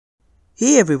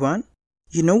Hey everyone,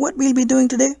 you know what we'll be doing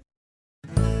today?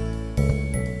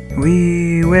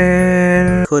 We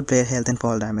will code player health and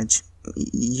fall damage.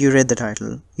 You read the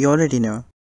title, you already know.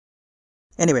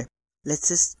 Anyway, let's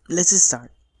just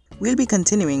start. We'll be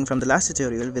continuing from the last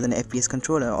tutorial with an FPS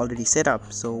controller already set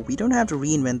up, so we don't have to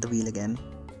reinvent the wheel again.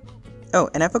 Oh,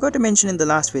 and I forgot to mention in the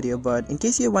last video, but in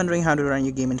case you're wondering how to run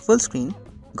your game in full screen,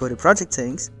 go to Project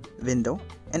Settings, Window,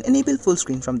 and enable full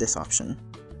screen from this option.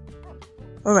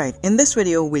 Alright, in this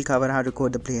video we'll cover how to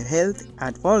code the player health,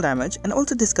 add fall damage, and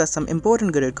also discuss some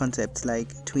important Godot concepts like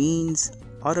tweens,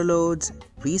 autoloads,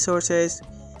 resources,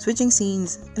 switching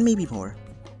scenes, and maybe more.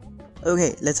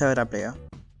 Okay, let's hurt our player.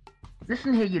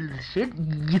 Listen here, you little shit.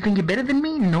 You think you're better than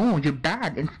me? No, you're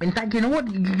bad. In fact, you know what?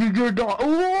 You're a dog.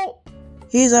 Oh!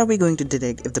 Here's how we're going to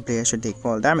detect if the player should take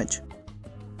fall damage.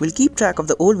 We'll keep track of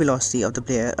the old velocity of the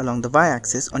player along the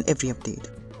y-axis on every update.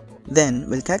 Then,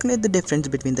 we'll calculate the difference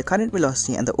between the current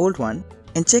velocity and the old one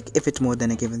and check if it's more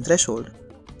than a given threshold.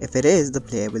 If it is, the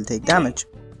player will take damage.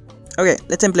 Okay,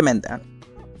 let's implement that.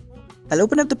 I'll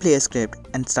open up the player script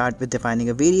and start with defining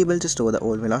a variable to store the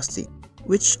old velocity,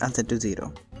 which I'll set to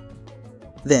 0.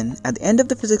 Then, at the end of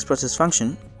the physics process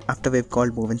function, after we've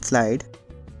called move and slide,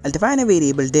 I'll define a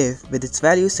variable div with its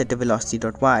value set to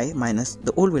velocity.y minus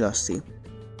the old velocity.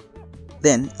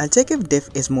 Then, I'll check if diff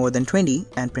is more than 20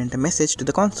 and print a message to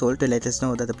the console to let us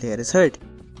know that the player is hurt.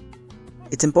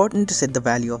 It's important to set the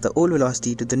value of the old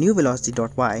velocity to the new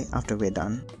velocity.y after we're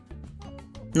done.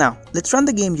 Now, let's run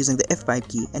the game using the F5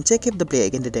 key and check if the player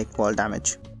can detect fall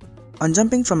damage. On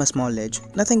jumping from a small ledge,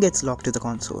 nothing gets locked to the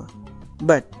console.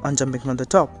 But on jumping from the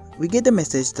top, we get the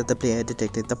message that the player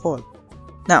detected the fall.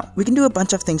 Now, we can do a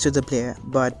bunch of things to the player,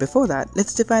 but before that,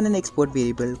 let's define an export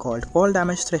variable called fall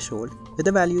damage threshold with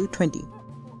the value 20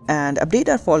 and update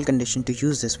our fall condition to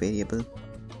use this variable.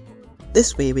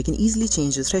 This way, we can easily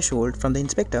change the threshold from the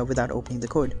inspector without opening the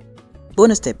code.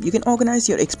 Bonus tip, you can organize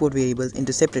your export variables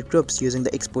into separate groups using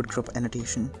the export group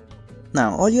annotation.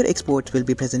 Now, all your exports will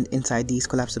be present inside these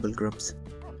collapsible groups.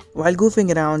 While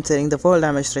goofing around setting the fall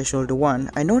damage threshold to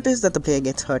 1, I noticed that the player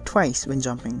gets hurt twice when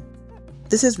jumping.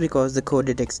 This is because the code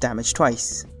detects damage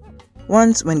twice.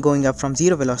 Once when going up from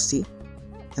 0 velocity,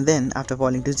 and then after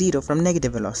falling to 0 from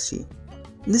negative velocity.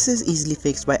 This is easily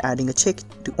fixed by adding a check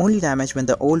to only damage when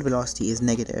the old velocity is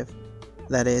negative,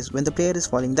 that is, when the player is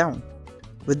falling down.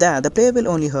 With that, the player will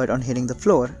only hurt on hitting the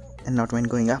floor and not when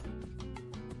going up.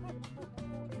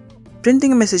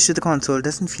 Printing a message to the console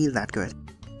doesn't feel that good.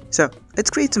 So, let's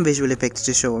create some visual effects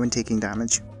to show when taking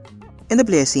damage. In the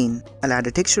player scene, I'll add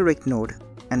a texture rect node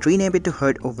and rename it to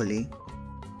hurt overlay.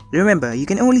 Remember, you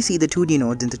can only see the 2D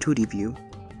nodes in the 2D view.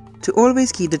 To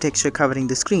always keep the texture covering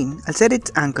the screen, I'll set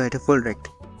its anchor to full rect.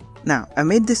 Now, I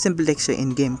made this simple texture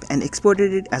in GIMP and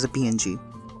exported it as a PNG.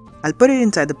 I'll put it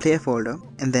inside the player folder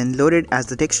and then load it as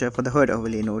the texture for the hurt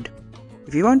overlay node.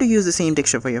 If you want to use the same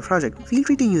texture for your project, feel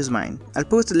free to use mine. I'll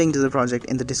post a link to the project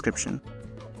in the description.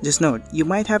 Just note, you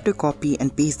might have to copy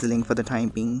and paste the link for the time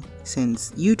being,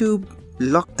 since YouTube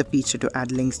locked the feature to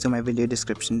add links to my video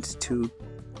descriptions to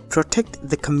protect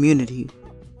the community.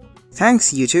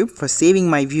 Thanks YouTube for saving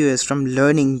my viewers from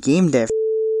learning game dev.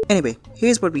 Anyway,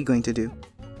 here's what we're going to do.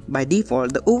 By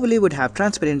default, the overlay would have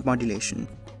transparent modulation,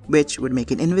 which would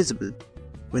make it invisible.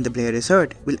 When the player is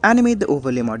hurt, we'll animate the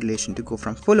overlay modulation to go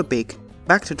from full opaque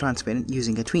back to transparent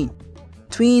using a tween.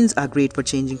 Tweens are great for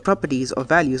changing properties or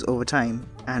values over time,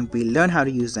 and we'll learn how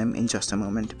to use them in just a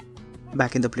moment.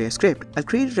 Back in the player script, I'll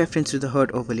create a reference to the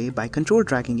hurt overlay by control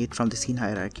dragging it from the scene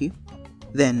hierarchy.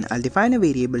 Then, I'll define a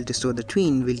variable to store the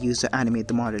tween we'll use to animate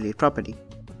the modulate property.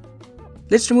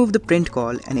 Let's remove the print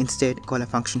call and instead call a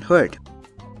function hurt.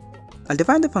 I'll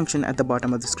define the function at the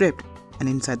bottom of the script, and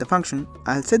inside the function,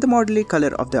 I'll set the modulate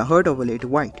color of the hurt overlay to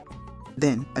white.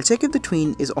 Then, I'll check if the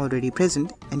tween is already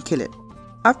present and kill it.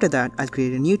 After that, I'll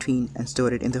create a new tween and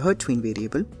store it in the hurt tween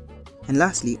variable. And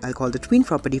lastly, I'll call the tween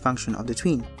property function of the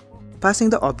tween, passing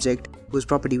the object whose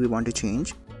property we want to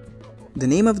change, the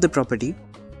name of the property,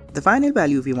 the final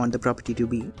value we want the property to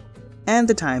be, and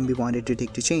the time we want it to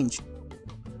take to change.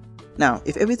 Now,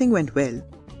 if everything went well,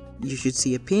 you should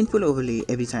see a painful overlay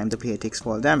every time the player takes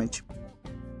fall damage.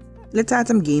 Let's add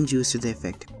some game juice to the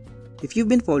effect. If you've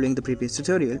been following the previous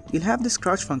tutorial, you'll have this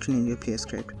crouch function in your player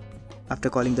script. After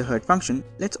calling the hurt function,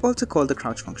 let's also call the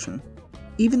crouch function.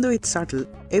 Even though it's subtle,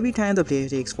 every time the player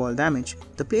takes fall damage,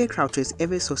 the player crouches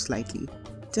ever so slightly,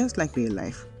 just like real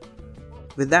life.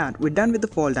 With that, we're done with the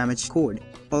fall damage code,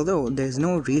 although there's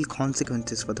no real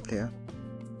consequences for the player.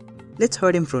 Let's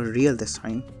hurt him for real this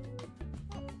time.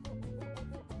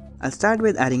 I'll start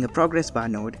with adding a progress bar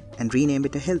node and rename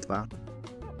it to health bar.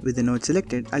 With the node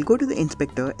selected, I'll go to the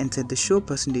inspector and set the show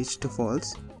percentage to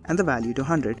false and the value to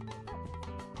 100.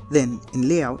 Then in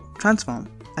Layout, Transform,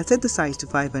 I'll set the size to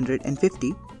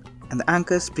 550 and the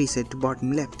anchors preset to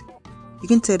bottom left. You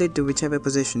can set it to whichever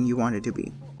position you want it to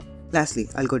be. Lastly,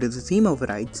 I'll go to the Theme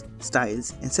Overrides,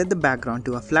 Styles, and set the background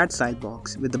to a flat style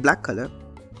box with the black color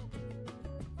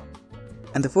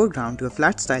and the foreground to a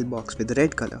flat style box with the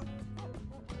red color.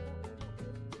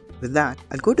 With that,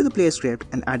 I'll go to the player script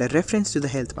and add a reference to the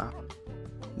health bar.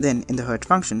 Then in the hurt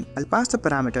function, I'll pass the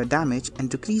parameter damage and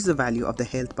decrease the value of the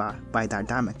health bar by that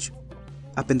damage.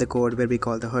 Up in the code where we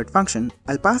call the hurt function,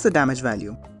 I'll pass the damage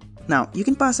value. Now, you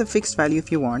can pass a fixed value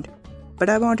if you want, but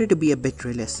I want it to be a bit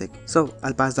realistic, so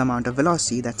I'll pass the amount of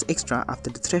velocity that's extra after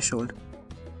the threshold.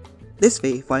 This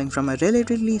way, falling from a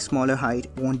relatively smaller height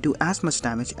won't do as much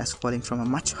damage as falling from a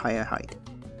much higher height.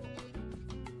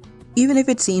 Even if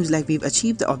it seems like we've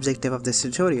achieved the objective of this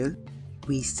tutorial,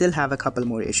 we still have a couple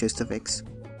more issues to fix.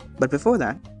 But before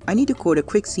that, I need to code a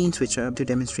quick scene switcher to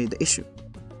demonstrate the issue.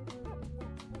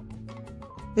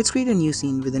 Let's create a new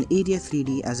scene with an area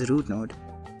 3D as a root node.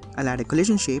 I'll add a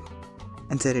collision shape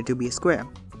and set it to be a square.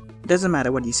 It doesn't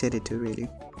matter what you set it to really.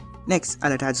 Next,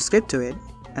 I'll attach a script to it,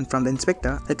 and from the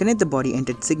inspector, I'll connect the body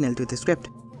entered signal to the script.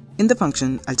 In the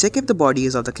function, I'll check if the body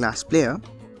is of the class player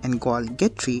and call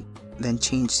getTree, then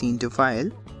change scene to file,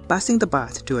 passing the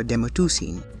path to a demo2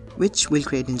 scene, which we'll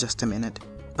create in just a minute.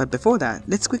 But before that,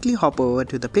 let's quickly hop over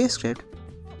to the player script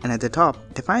and at the top,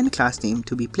 define the class name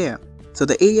to be player, so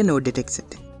the area node detects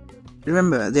it.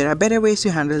 Remember, there are better ways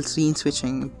to handle scene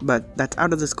switching, but that's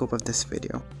out of the scope of this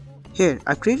video. Here,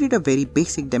 I've created a very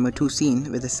basic demo2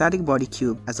 scene with a static body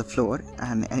cube as a floor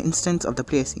and an instance of the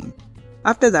player scene.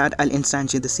 After that, I'll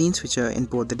instantiate the scene switcher in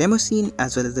both the demo scene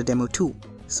as well as the demo2,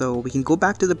 so we can go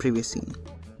back to the previous scene.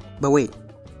 But wait,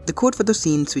 the code for the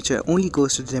scene switcher only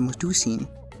goes to the demo2 scene.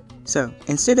 So,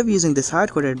 instead of using this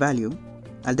hard-coded value,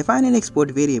 I'll define an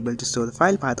export variable to store the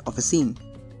file path of a scene.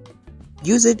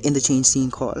 Use it in the change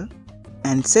scene call,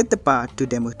 and set the path to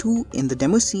demo2 in the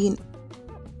demo scene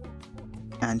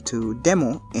and to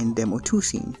demo in demo2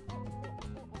 scene.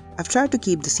 I've tried to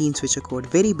keep the scene switcher code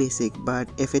very basic, but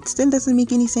if it still doesn't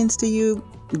make any sense to you,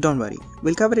 don't worry,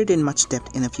 we'll cover it in much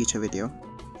depth in a future video.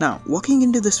 Now, walking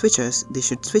into the switchers, they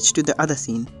should switch to the other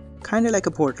scene, kinda like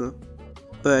a portal.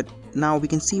 But now we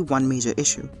can see one major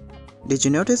issue. Did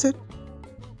you notice it?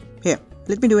 Here,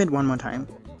 let me do it one more time.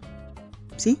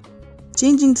 See?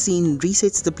 Changing the scene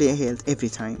resets the player health every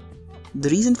time. The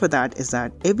reason for that is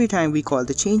that every time we call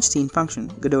the change scene function,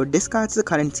 Godot discards the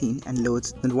current scene and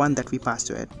loads the one that we pass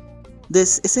to it.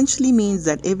 This essentially means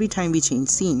that every time we change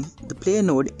scene, the player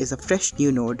node is a fresh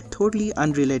new node totally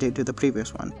unrelated to the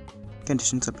previous one.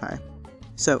 Conditions apply.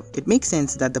 So it makes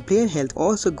sense that the player health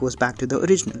also goes back to the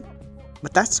original.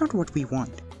 But that's not what we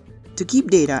want. To keep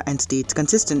data and states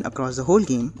consistent across the whole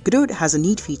game, Godot has a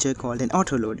neat feature called an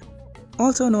autoload,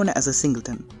 also known as a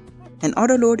singleton. An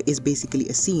autoload is basically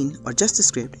a scene or just a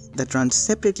script that runs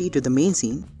separately to the main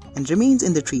scene and remains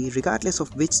in the tree regardless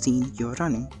of which scene you're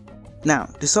running. Now,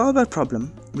 to solve our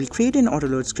problem, we'll create an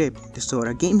autoload script to store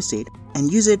our game state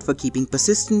and use it for keeping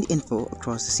persistent info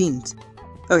across the scenes.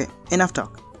 Okay, enough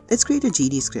talk. Let's create a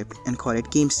GD script and call it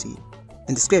GameState.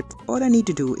 In the script, all I need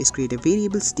to do is create a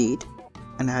variable state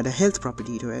and add a health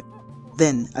property to it.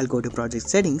 Then I'll go to project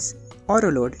settings,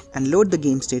 autoload, and load the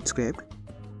GameState script.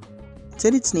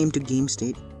 Set its name to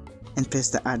GameState and press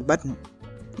the add button.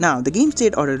 Now the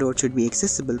GameState autoload should be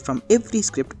accessible from every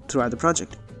script throughout the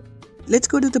project. Let's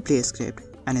go to the player script,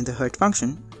 and in the hurt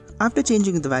function, after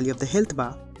changing the value of the health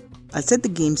bar, I'll set the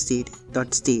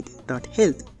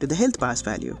GameState.state.health to the health bar's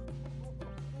value.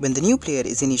 When the new player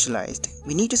is initialized,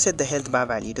 we need to set the health bar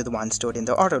value to the one stored in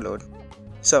the autoload.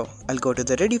 So I'll go to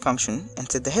the ready function and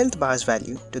set the health bar's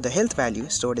value to the health value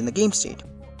stored in the GameState.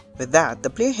 With that,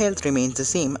 the player health remains the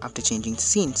same after changing the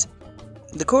scenes.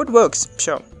 The code works,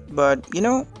 sure, but you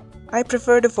know, I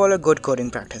prefer to follow good coding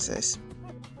practices.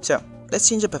 So let's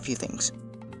change up a few things.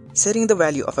 Setting the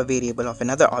value of a variable of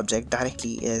another object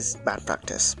directly is bad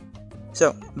practice.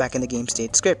 So back in the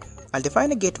GameState script, I'll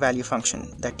define a getValue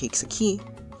function that takes a key,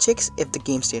 checks if the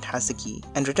GameState has the key,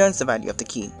 and returns the value of the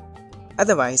key.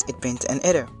 Otherwise, it prints an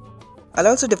error. I'll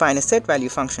also define a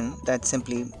setValue function that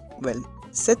simply,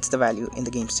 sets the value in the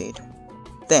GameState.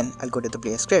 Then I'll go to the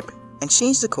player script and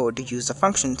change the code to use the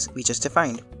functions we just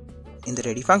defined. In the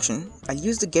ready function, I'll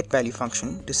use the getValue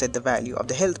function to set the value of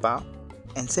the health bar,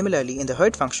 and similarly in the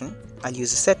hurt function, I'll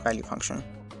use the setValue function.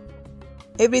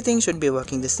 Everything should be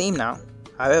working the same now,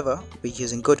 however, we're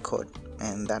using good code,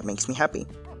 and that makes me happy.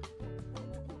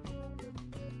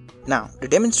 Now, to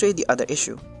demonstrate the other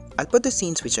issue, I'll put the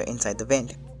scene switcher inside the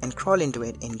vent and crawl into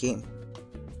it in-game.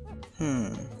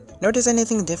 Notice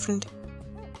anything different?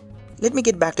 let me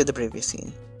get back to the previous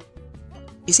scene.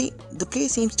 You see, the player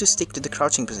seems to stick to the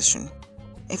crouching position.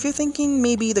 If you're thinking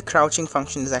maybe the crouching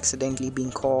function is accidentally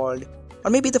being called,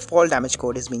 or maybe the fall damage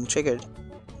code is being triggered,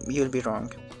 you'll be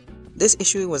wrong. This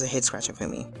issue was a head scratcher for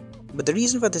me, but the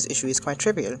reason for this issue is quite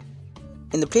trivial.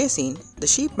 In the player scene, the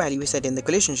shape value we set in the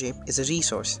collision shape is a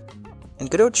resource, and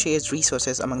Godot shares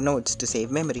resources among nodes to save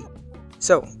memory.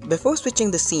 So, before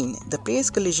switching the scene, the player's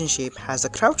collision shape has the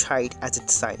crouch height as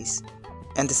its size,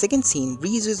 and the second scene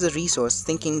reuses the resource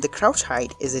thinking the crouch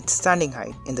height is its standing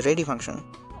height in the ready function.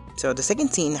 So the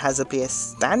second scene has the player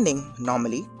standing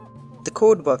normally. The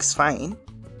code works fine,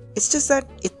 it's just that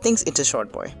it thinks it's a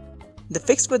short boy. The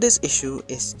fix for this issue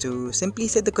is to simply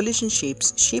set the collision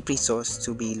shape's shape resource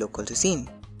to be local to scene.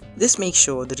 This makes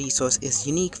sure the resource is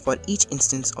unique for each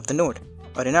instance of the node,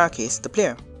 or in our case, the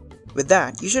player. With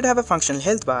that, you should have a functional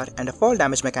health bar and a fall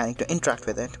damage mechanic to interact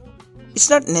with it. It's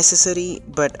not necessary,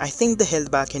 but I think the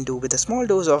health bar can do with a small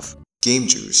dose of game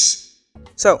juice.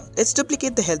 So let's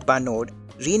duplicate the health bar node,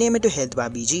 rename it to health bar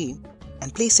BG,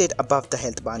 and place it above the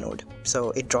health bar node,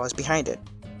 so it draws behind it.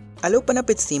 I'll open up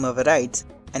its theme overrides,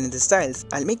 and in the styles,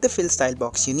 I'll make the fill style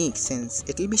box unique since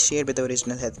it'll be shared with the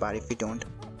original health bar if we don't.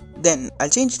 Then I'll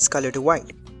change its color to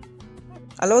white.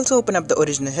 I'll also open up the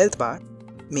original health bar,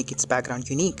 make its background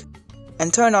unique,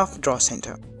 and turn off draw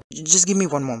center. Just give me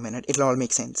one more minute, it'll all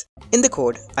make sense. In the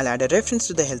code, I'll add a reference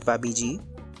to the health bar BG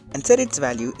and set its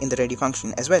value in the ready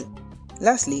function as well.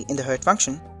 Lastly, in the hurt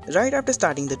function, right after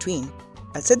starting the tween,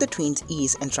 I'll set the tween's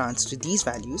ease and trance to these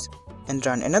values and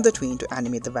run another tween to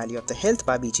animate the value of the health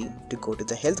bar BG to go to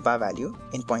the health bar value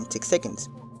in 0.6 seconds.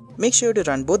 Make sure to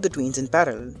run both the tweens in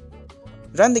parallel.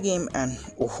 Run the game and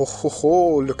oh ho ho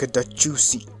ho, look at that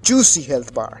juicy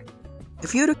health bar.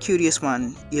 If you're a curious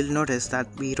one, you'll notice that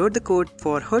we wrote the code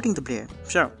for hurting the player,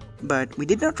 sure, but we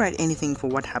did not write anything for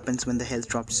what happens when the health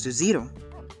drops to 0.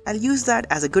 I'll use that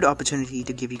as a good opportunity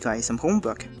to give you guys some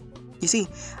homework. You see,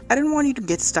 I don't want you to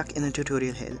get stuck in a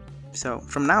tutorial hell, so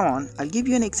from now on, I'll give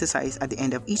you an exercise at the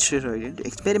end of each tutorial to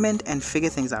experiment and figure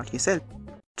things out yourself.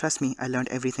 Trust me, I learned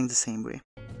everything the same way.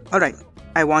 Alright,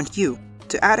 I want you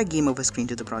to add a game over screen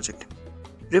to the project.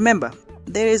 Remember,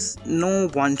 there is no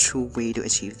one true way to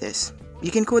achieve this. You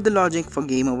can code the logic for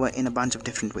game over in a bunch of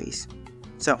different ways.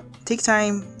 So, take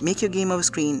time, make your game over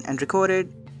screen and record it,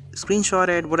 screenshot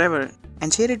it, whatever,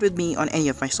 and share it with me on any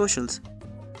of my socials.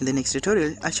 In the next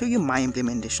tutorial, I'll show you my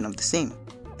implementation of the same,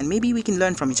 and maybe we can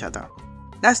learn from each other.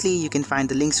 Lastly, you can find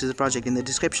the links to the project in the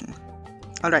description.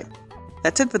 Alright,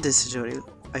 that's it for this tutorial.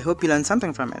 I hope you learned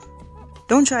something from it.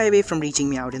 Don't shy away from reaching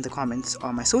me out in the comments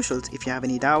or my socials if you have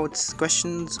any doubts,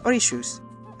 questions, or issues.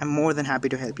 I'm more than happy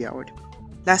to help you out.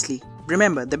 Lastly,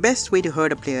 remember, the best way to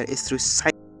hurt a player is through silence.